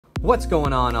What's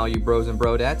going on, all you bros and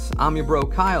brodettes? I'm your bro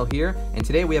Kyle here, and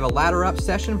today we have a ladder up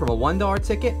session from a $1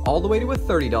 ticket all the way to a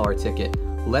 $30 ticket.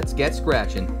 Let's get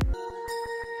scratching.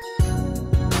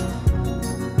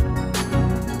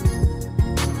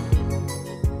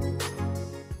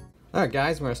 Alright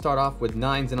guys, we're going to start off with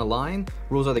 9s in a line.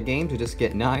 Rules of the game to just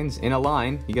get 9s in a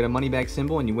line. You get a money bag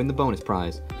symbol and you win the bonus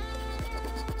prize.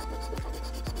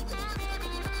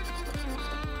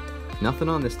 Nothing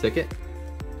on this ticket.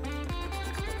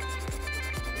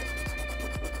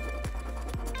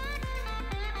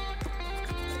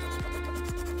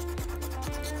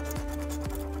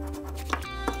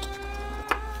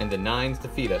 And the 9s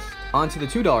defeat us. On to the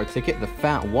 $2 ticket, the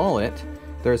Fat Wallet.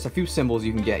 There's a few symbols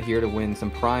you can get here to win some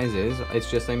prizes.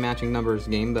 It's just a matching numbers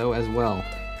game though as well.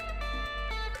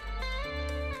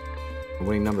 The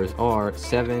winning numbers are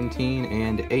 17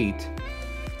 and 8.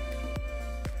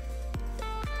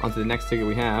 On to the next ticket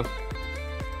we have.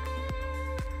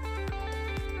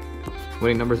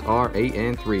 Winning numbers are 8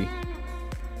 and 3.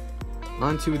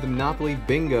 On to the Monopoly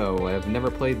Bingo. I've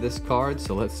never played this card,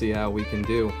 so let's see how we can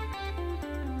do.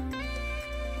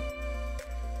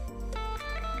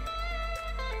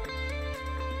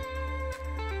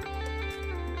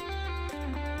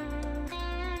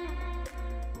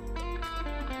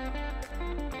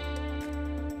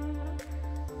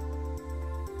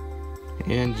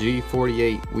 And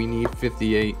G48, we need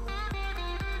 58.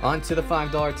 On to the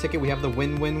 $5 ticket, we have the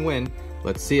win-win-win.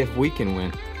 Let's see if we can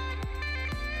win.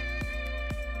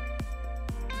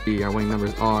 Our winning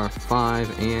numbers are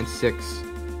 5 and 6,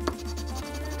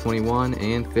 21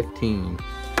 and 15.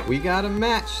 We got a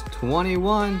match,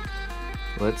 21.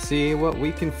 Let's see what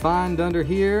we can find under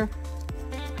here.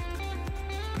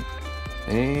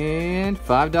 And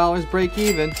 $5 break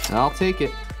even, I'll take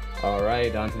it.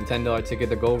 Alright, on to the $10 ticket,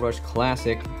 the Gold Rush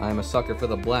Classic. I'm a sucker for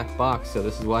the black box, so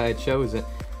this is why I chose it.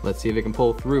 Let's see if it can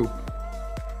pull through.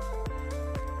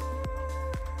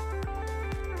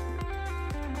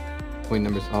 Winning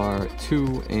numbers are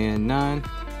 2 and 9,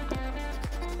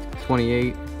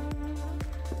 28,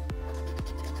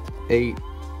 8,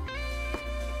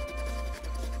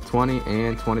 20,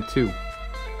 and 22.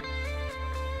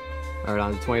 Alright,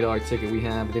 on the $20 ticket, we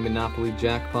have the Monopoly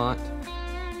Jackpot.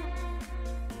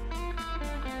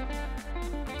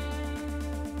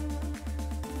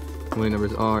 Winning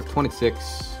numbers are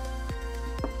 26,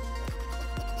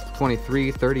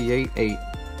 23, 38, 8.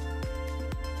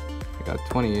 We got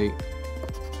 28,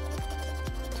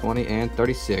 20, and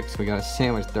 36. We got a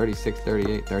sandwich, 36,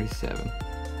 38, 37.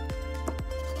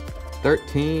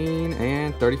 13,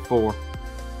 and 34.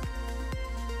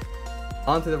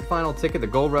 On to the final ticket, the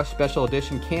Gold Rush Special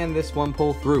Edition. Can this one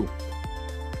pull through?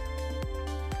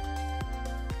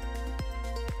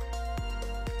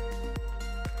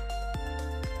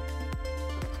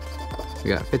 We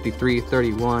got 53,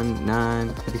 31, 9,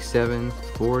 57,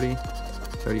 40,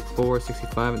 34,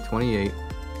 65, and 28.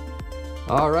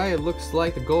 Alright, it looks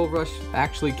like the Gold Rush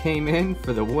actually came in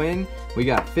for the win. We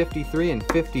got 53 and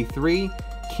 53.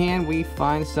 Can we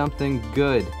find something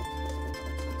good?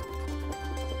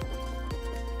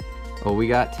 Oh, we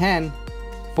got 10,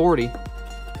 40,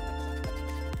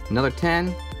 another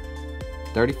 10,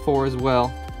 34 as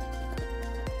well,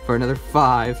 for another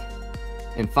 5,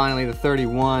 and finally the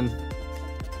 31.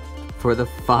 For the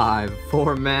 5.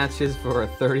 4 matches for a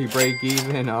 30 break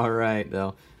even. Alright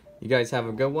though. You guys have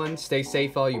a good one. Stay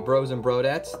safe, all you bros and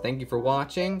brodettes. Thank you for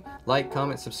watching. Like,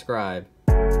 comment, subscribe.